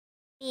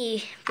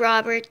Me,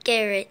 Robert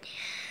Garrett.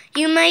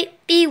 You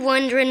might be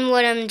wondering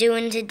what I'm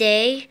doing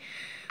today.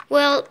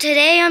 Well,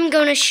 today I'm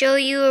going to show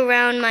you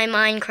around my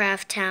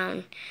Minecraft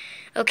town.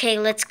 Okay,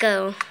 let's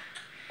go.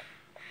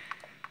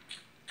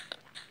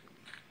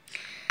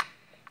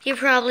 You're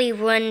probably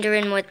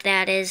wondering what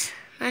that is.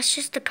 That's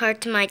just a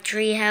part to my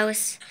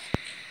treehouse.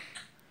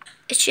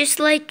 It's just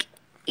like,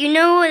 you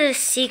know what a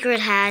secret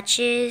hatch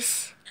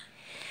is?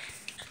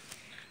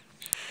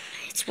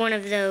 It's one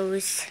of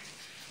those.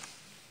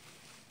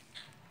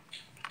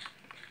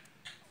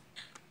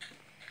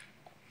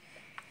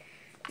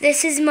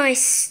 This is my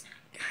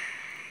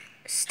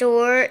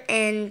store,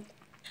 and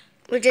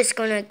we're just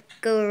gonna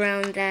go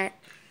around that.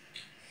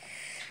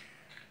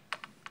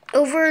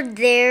 Over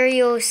there,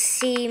 you'll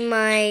see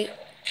my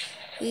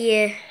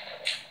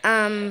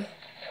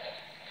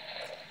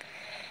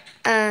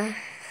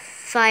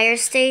fire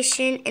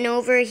station, and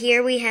over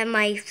here we have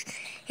my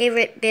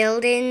favorite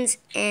buildings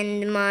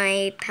and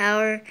my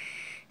power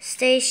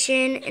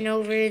station, and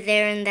over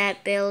there in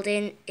that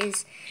building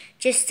is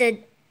just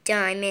a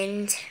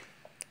diamond.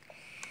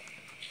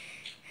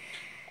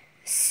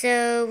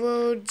 So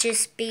we'll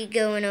just be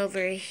going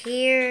over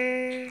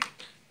here.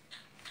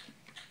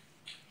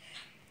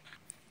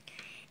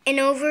 And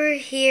over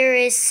here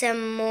is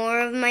some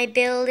more of my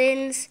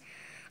buildings.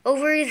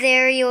 Over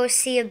there you'll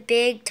see a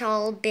big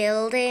tall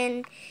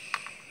building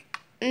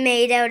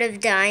made out of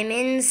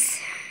diamonds.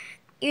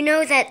 You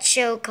know that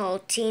show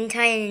called Teen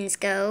Titans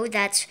Go?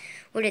 That's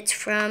what it's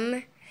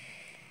from.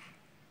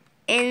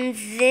 And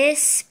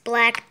this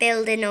black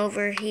building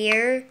over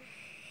here,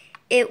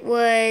 it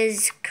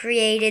was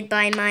created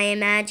by my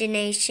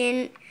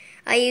imagination.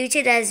 I used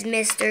it as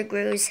Mr.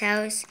 Grow's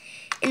house.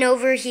 And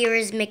over here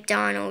is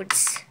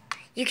McDonald's.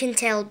 You can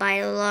tell by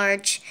a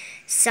large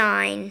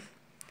sign.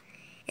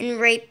 And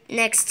right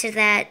next to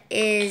that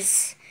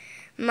is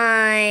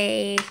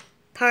my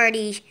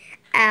party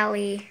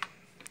alley.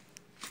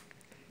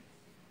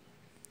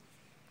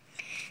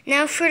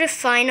 Now for the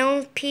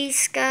final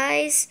piece,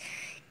 guys,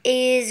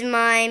 is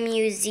my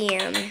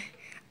museum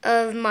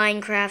of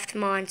Minecraft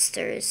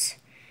monsters.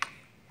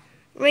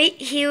 Right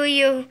here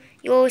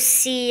you'll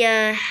see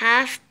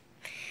half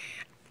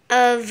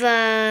of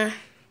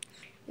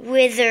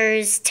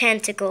Wither's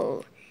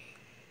tentacle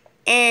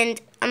and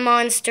a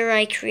monster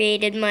I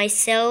created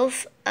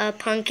myself, a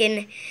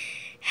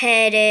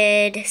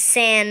pumpkin-headed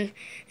sand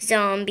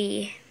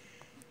zombie.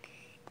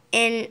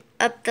 And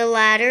up the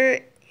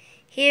ladder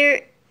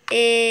here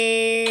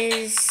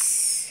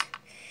is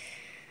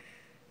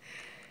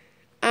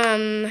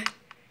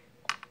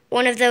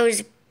one of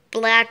those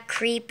black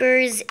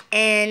creepers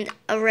and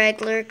a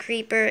regular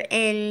creeper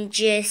and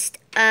just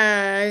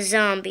a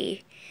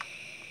zombie.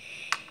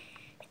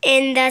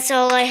 And that's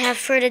all I have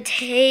for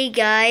today,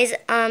 guys.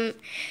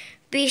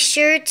 Be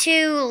sure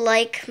to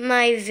like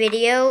my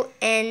video,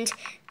 and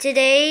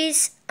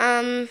today's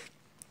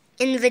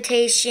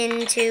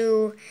invitation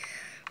to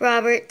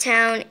Robert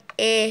Town,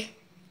 it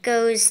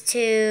goes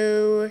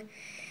to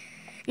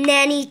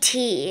Nanny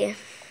T.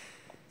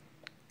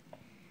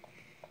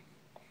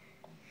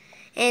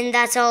 And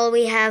that's all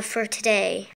we have for today.